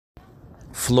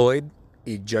Floyd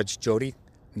y Judge Jody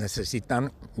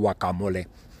necesitan guacamole.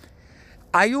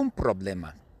 Hay un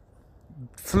problema.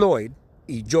 Floyd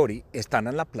y Jody están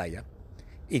en la playa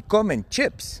y comen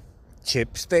chips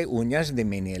de uñas de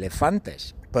mini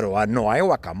elefantes, pero no hay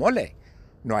guacamole.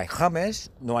 No hay hummus,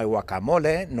 no hay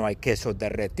guacamole, no hay queso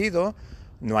derretido,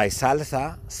 no hay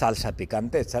salsa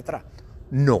picante, etc.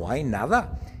 No hay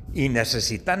nada. Y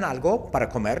necesitan algo para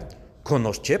comer con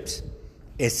los chips.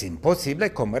 Es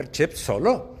imposible comer chips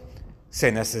solo.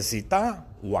 Se necesita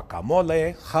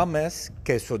guacamole, hummus,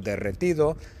 queso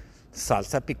derretido,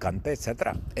 salsa picante,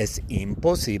 etc. Es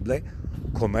imposible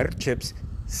comer chips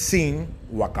sin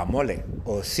guacamole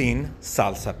o sin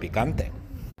salsa picante.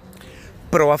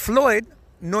 Pero a Floyd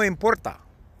no importa.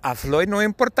 A Floyd no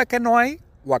importa que no hay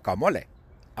guacamole.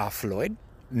 A Floyd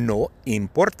no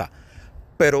importa.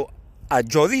 Pero a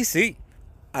Jody sí.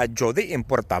 A Jody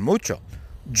importa mucho.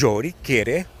 Jody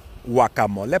quiere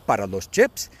guacamole para los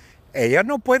chips. Ella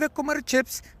no puede comer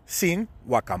chips sin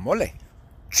guacamole.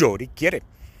 Jody quiere.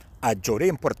 A Jody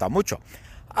importa mucho.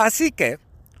 Así que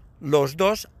los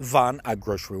dos van a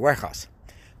Grocery Warehouse.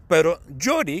 Pero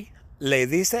Jody le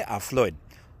dice a Floyd,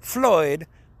 Floyd,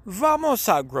 vamos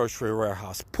a Grocery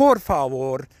Warehouse. Por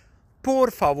favor,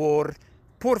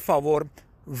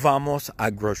 vamos a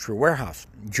Grocery Warehouse.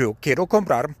 Yo quiero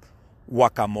comprar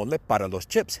guacamole para los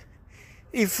chips.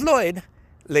 Y Floyd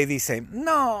le dice,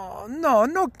 no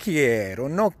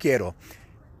quiero.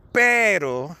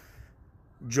 Pero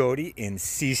Jody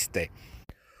insiste.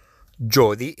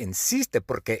 Jody insiste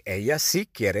porque ella sí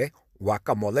quiere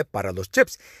guacamole para los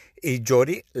chips. Y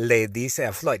Jody le dice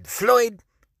a Floyd, Floyd,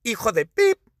 hijo de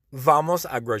pip, vamos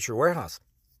a Grocery Warehouse.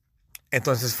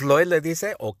 Entonces Floyd le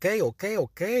dice, ok,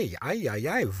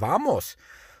 ay, vamos.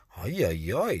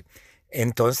 Ay.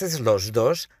 Entonces los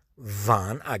dos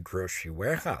van a Grocery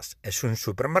Warehouse. Es un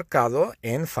supermercado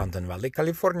en Fountain Valley,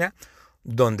 California,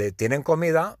 donde tienen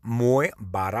comida muy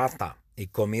barata y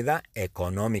comida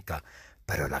económica.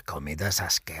 Pero la comida es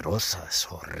asquerosa,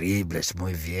 es horrible, es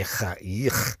muy vieja.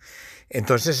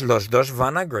 Entonces los dos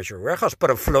van a Grocery Warehouse,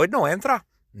 pero Floyd no entra.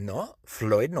 No,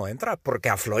 Floyd no entra, porque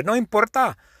a Floyd no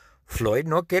importa. Floyd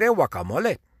no quiere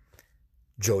guacamole.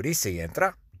 Jody sí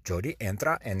entra. Jody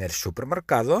entra en el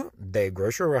supermercado de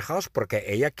Grocery Warehouse porque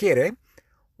ella quiere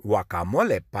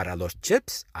guacamole para los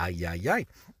chips. Ay.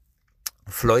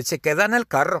 Floyd se queda en el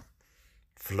carro.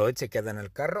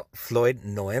 Floyd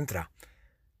no entra.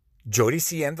 Jody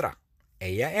sí entra.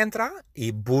 Ella entra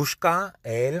y busca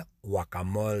el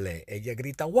guacamole. Ella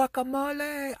grita,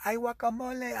 guacamole, hay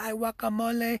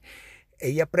guacamole.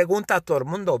 Ella pregunta a todo el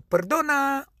mundo,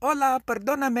 perdóname,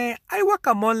 ¿hay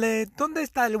guacamole? ¿Dónde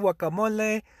está el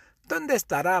guacamole? ¿Dónde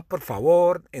estará? Por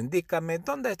favor, indícame,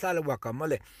 ¿dónde está el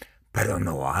guacamole? Pero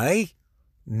no hay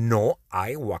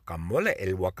guacamole.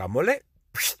 El guacamole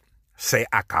se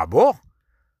acabó.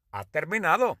 Ha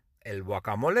terminado. El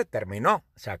guacamole terminó.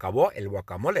 Se acabó el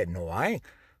guacamole. No hay.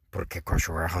 Porque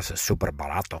Grocery Warehouse es súper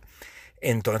barato.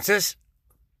 Entonces,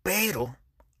 pero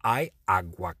hay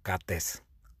aguacates.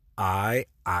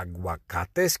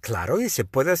 Claro, y se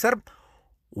puede hacer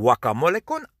guacamole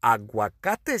con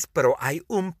aguacates. Pero hay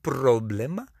un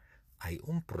problema.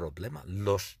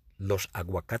 Los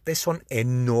aguacates son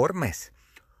enormes.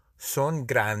 Son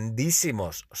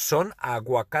grandísimos. Son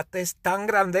aguacates tan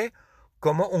grandes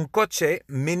como un coche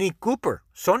Mini Cooper.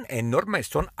 Son enormes,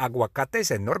 son aguacates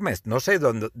enormes. No sé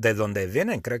de dónde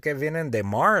vienen. Creo que vienen de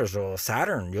Mars o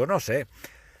Saturn. Yo no sé.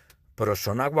 Pero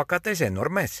son aguacates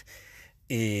enormes.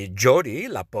 Y Jody,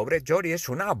 la pobre Jody, es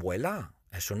una abuela.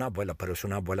 Pero es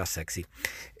una abuela sexy.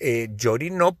 Jody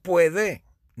no puede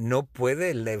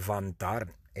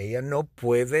levantar. Ella no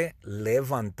puede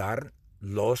levantar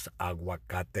los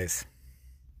aguacates.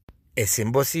 Es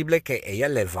imposible que ella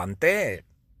levante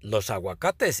los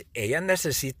aguacates. Ella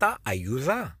necesita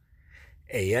ayuda.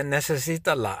 Ella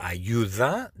necesita la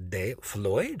ayuda de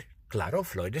Floyd. Claro,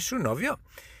 Floyd es su novio.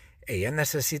 Ella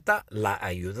necesita la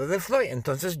ayuda de Floyd.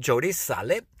 Entonces Jody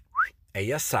sale.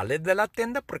 Ella sale de la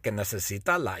tienda porque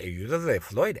necesita la ayuda de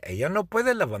Floyd. Ella no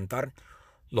puede levantar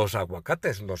los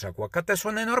aguacates. Los aguacates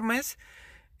son enormes.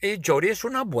 Y Jody es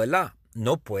una abuela.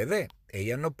 No puede.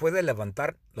 Ella no puede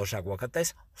levantar los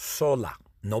aguacates sola.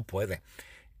 No puede.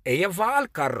 Ella va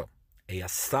al carro. Ella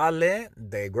sale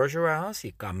de Grocery Warehouse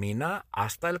y camina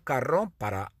hasta el carro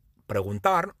para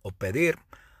preguntar o pedir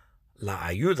la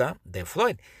ayuda de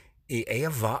Floyd. Y ella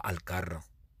va al carro.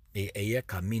 Y ella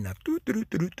camina.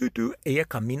 Ella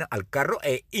camina al carro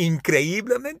e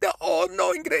increíblemente,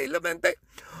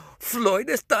 Floyd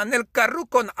está en el carro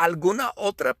con alguna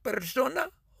otra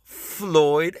persona.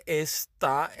 Floyd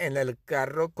está en el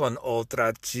carro con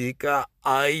otra chica.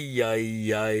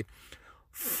 Ay.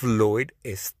 Floyd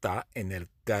está en el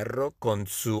carro con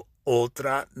su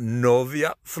otra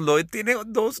novia. Floyd tiene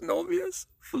dos novias.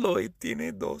 Floyd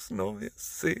tiene dos novias,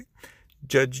 sí.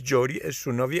 Judge Jody es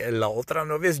su novia y la otra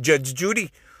novia es Judge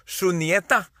Judy, su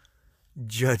nieta.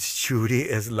 Judge Judy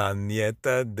es la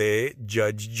nieta de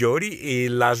Judge Jody y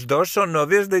las dos son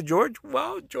novias de George.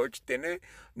 Wow, George tiene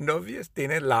novias,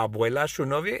 tiene la abuela su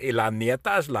novia y la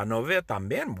nieta es la novia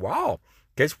también. Wow,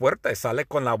 qué suerte, sale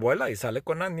con la abuela y sale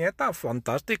con la nieta.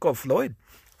 Fantástico, Floyd,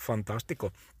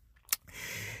 fantástico.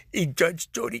 Y Judge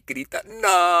Jody grita,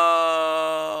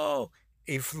 ¡no!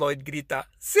 Y Floyd grita,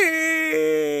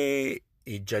 ¡sí!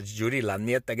 Y Judge Judy, la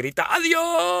nieta, grita,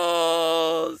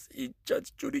 ¡adiós! Y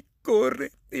Judge Judy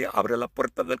corre y abre la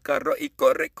puerta del carro y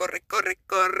corre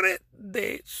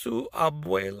de su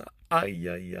abuela. Ay,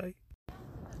 ay, ay.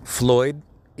 Floyd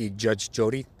y Judge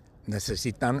Jody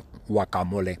necesitan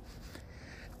guacamole.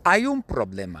 Hay un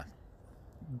problema.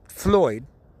 Floyd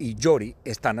y Jody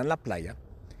están en la playa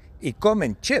y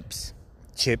comen chips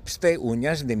de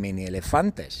uñas de mini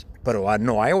elefantes, pero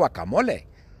no hay guacamole.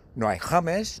 No hay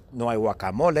hummus, no hay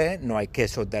guacamole, no hay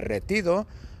queso derretido,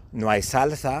 no hay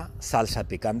salsa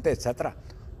picante, etc.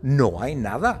 No hay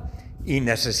nada. Y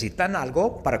necesitan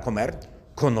algo para comer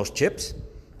con los chips.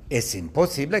 Es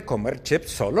imposible comer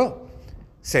chips solo.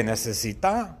 Se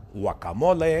necesita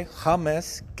guacamole,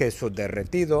 hummus, queso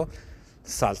derretido,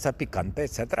 salsa picante,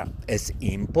 etc. Es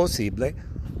imposible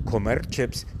comer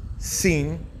chips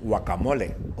sin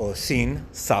guacamole o sin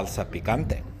salsa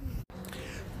picante.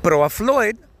 Pero a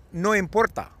Floyd no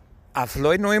importa. A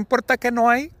Floyd no importa que no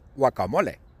hay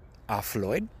guacamole. A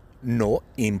Floyd no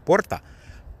importa.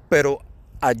 Pero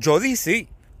a Jody sí.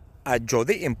 A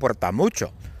Jody importa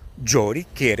mucho. Jody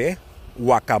quiere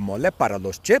guacamole para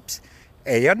los chips.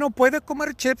 Ella no puede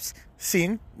comer chips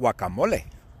sin guacamole.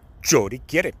 Jody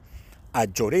quiere. A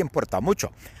Jody importa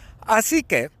mucho. Así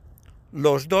que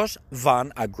los dos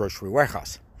van a Grocery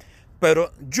Warehouse.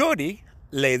 Pero Jody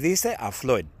le dice a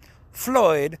Floyd,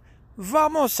 Floyd,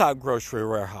 vamos a Grocery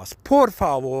Warehouse. Por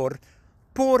favor,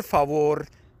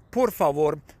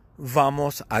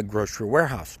 vamos a Grocery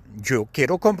Warehouse. Yo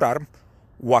quiero comprar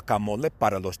guacamole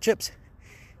para los chips.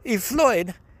 Y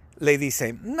Floyd le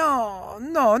dice, no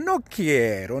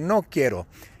quiero.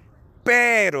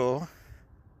 Pero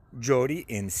Jody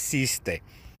insiste.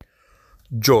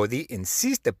 Jody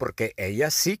insiste porque ella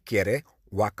sí quiere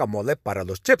guacamole para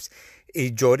los chips.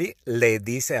 Y Jody le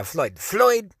dice a Floyd,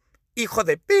 Floyd, hijo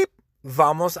de pip,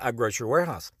 vamos a Grocery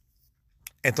Warehouse.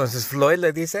 Entonces Floyd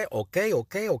le dice, ok,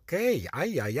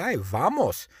 ay,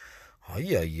 vamos.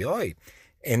 Ay.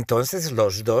 Entonces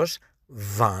los dos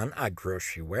van a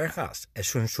Grocery Warehouse.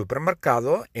 Es un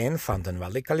supermercado en Fountain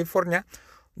Valley, California,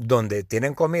 donde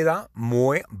tienen comida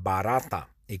muy barata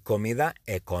y comida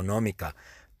económica.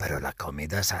 Pero la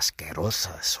comida es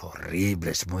asquerosa, es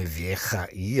horrible, es muy vieja.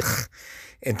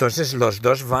 Entonces los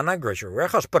dos van a Grocery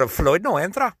Warehouse, pero Floyd no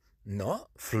entra. No,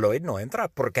 Floyd no entra,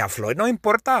 porque a Floyd no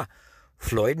importa.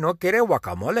 Floyd no quiere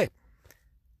guacamole.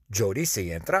 Jody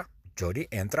sí entra. Jody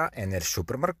entra en el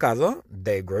supermercado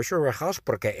de Grocery Warehouse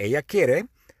porque ella quiere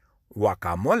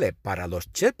guacamole para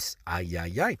los chips.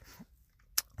 Ay.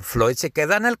 Floyd se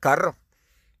queda en el carro.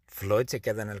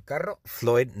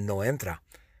 Floyd no entra.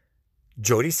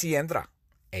 Jody sí entra.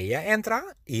 Ella entra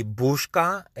y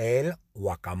busca el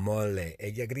guacamole.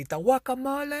 Ella grita,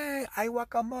 guacamole, hay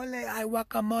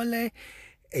guacamole.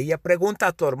 Ella pregunta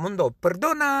a todo el mundo,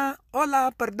 perdóname,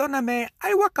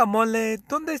 ¿hay guacamole?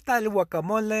 ¿Dónde está el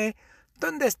guacamole?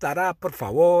 ¿Dónde estará? Por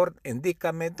favor,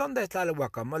 indícame, ¿dónde está el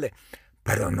guacamole?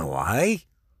 Pero no hay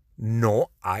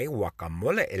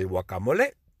guacamole. El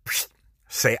guacamole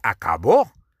se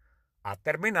acabó. Ha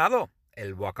terminado.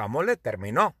 El guacamole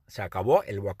terminó. Se acabó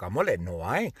el guacamole. No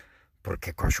hay.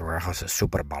 Porque Grocery Warehouse es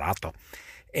súper barato.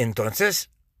 Entonces,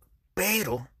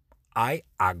 pero hay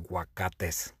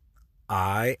aguacates.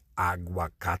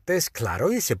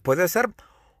 Claro, y se puede hacer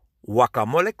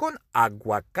guacamole con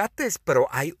aguacates. Pero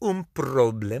hay un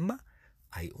problema.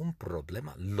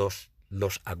 Los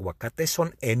aguacates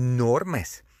son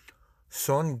enormes.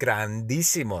 Son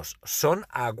grandísimos. Son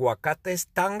aguacates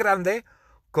tan grandes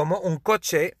como un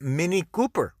coche Mini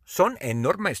Cooper. Son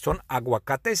enormes, son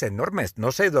aguacates enormes.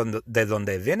 No sé de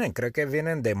dónde vienen. Creo que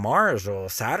vienen de Mars o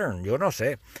Saturn. Yo no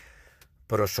sé.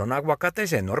 Pero son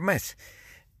aguacates enormes.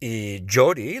 Y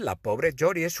Jody, la pobre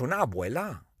Jody, es una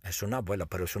abuela.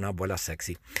 Pero es una abuela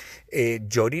sexy.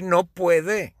 Jody no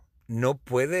puede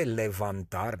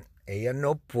levantar. Ella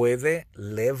no puede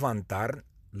levantar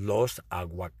los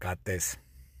aguacates.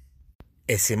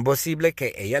 Es imposible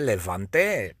que ella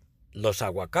levante los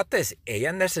aguacates.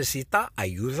 Ella necesita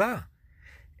ayuda.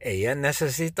 Ella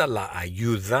necesita la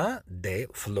ayuda de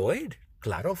Floyd.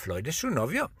 Claro, Floyd es su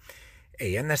novio.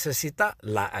 Ella necesita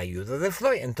la ayuda de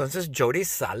Floyd. Entonces Jody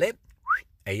sale.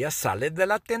 Ella sale de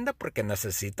la tienda porque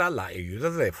necesita la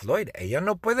ayuda de Floyd. Ella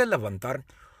no puede levantar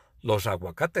los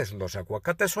aguacates. Los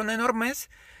aguacates son enormes.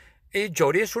 Y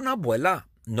Jody es una abuela.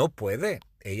 No puede.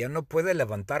 Ella no puede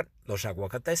levantar los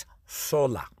aguacates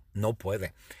sola. No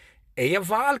puede. Ella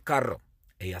va al carro.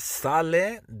 Ella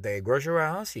sale de Grocery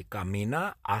House y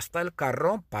camina hasta el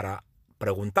carro para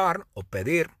preguntar o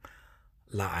pedir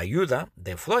la ayuda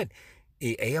de Floyd.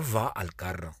 Y ella va al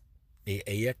carro. Y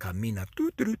ella camina.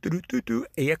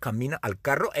 Ella camina al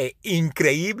carro e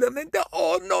increíblemente,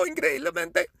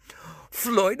 increíblemente,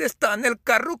 Floyd está en el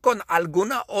carro con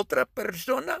alguna otra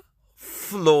persona.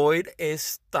 Floyd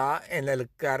está en el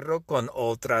carro con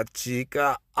otra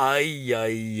chica. Ay,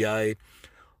 ay, ay.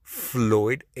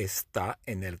 Floyd está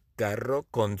en el carro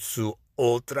con su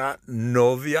otra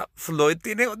novia. Floyd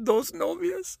tiene dos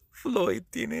novias. Floyd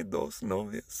tiene dos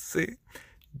novias, sí.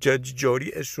 Judge Jody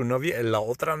es su novia y la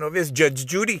otra novia es Judge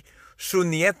Judy, su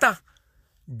nieta.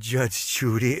 Judge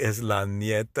Judy es la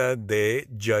nieta de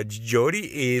Judge Jody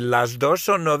y las dos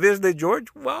son novias de George.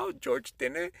 Wow, George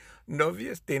tiene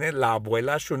novias, tiene la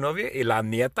abuela su novia y la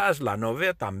nieta es la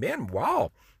novia también.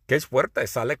 Wow. Qué fuerte,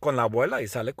 sale con la abuela y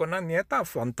sale con la nieta.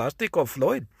 Fantástico,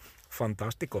 Floyd.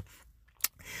 Fantástico.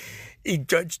 Y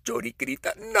Judge Jody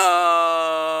grita,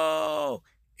 ¡no!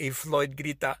 Y Floyd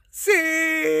grita,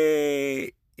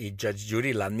 ¡sí! Y Judge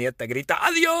Judy, la nieta, grita,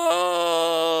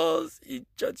 ¡adiós! Y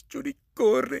Judge Judy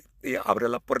corre y abre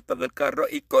la puerta del carro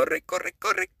y corre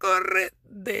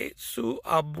de su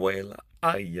abuela.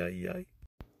 Ay, ay, ay.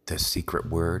 The secret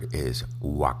word is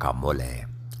guacamole.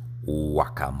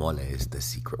 Guacamole is the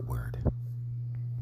secret word.